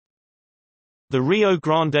The Rio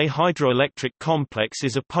Grande Hydroelectric Complex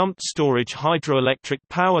is a pumped storage hydroelectric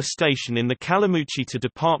power station in the Calamuchita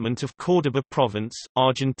department of Córdoba province,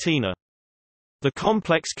 Argentina. The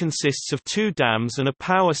complex consists of 2 dams and a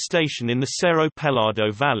power station in the Cerro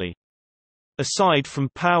Pelado Valley. Aside from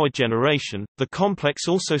power generation, the complex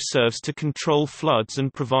also serves to control floods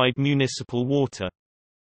and provide municipal water.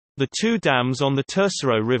 The 2 dams on the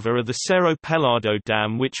Tercero River are the Cerro Pelado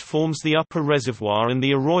Dam, which forms the upper reservoir, and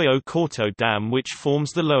the Arroyo Corto Dam, which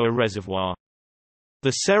forms the lower reservoir.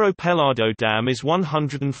 The Cerro Pelado Dam is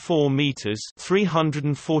 104 meters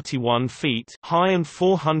 (341 feet) high and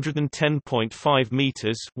 410.5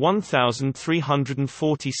 meters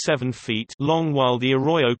 (1,347 feet) long, while the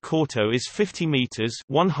Arroyo Corto is 50 meters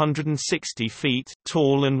 (160 feet)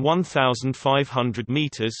 tall and 1,500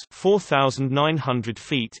 meters (4,900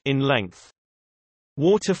 feet) in length.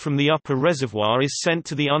 Water from the upper reservoir is sent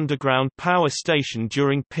to the underground power station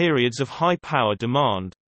during periods of high power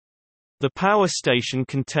demand. The power station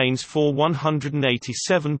contains 4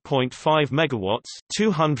 187.5 megawatts,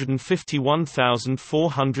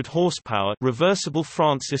 251,400 horsepower reversible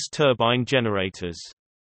Francis turbine generators.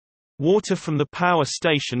 Water from the power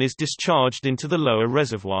station is discharged into the lower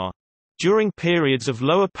reservoir. During periods of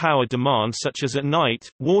lower power demand such as at night,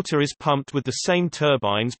 water is pumped with the same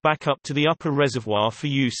turbines back up to the upper reservoir for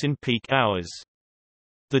use in peak hours.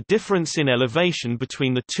 The difference in elevation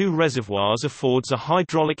between the 2 reservoirs affords a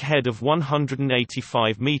hydraulic head of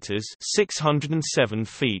 185 meters (607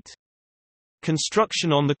 feet).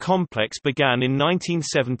 Construction on the complex began in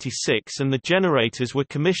 1976 and the generators were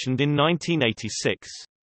commissioned in 1986.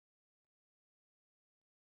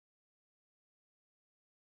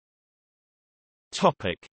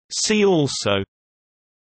 Topic: See also: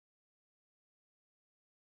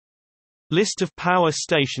 List of power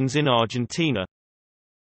stations in Argentina.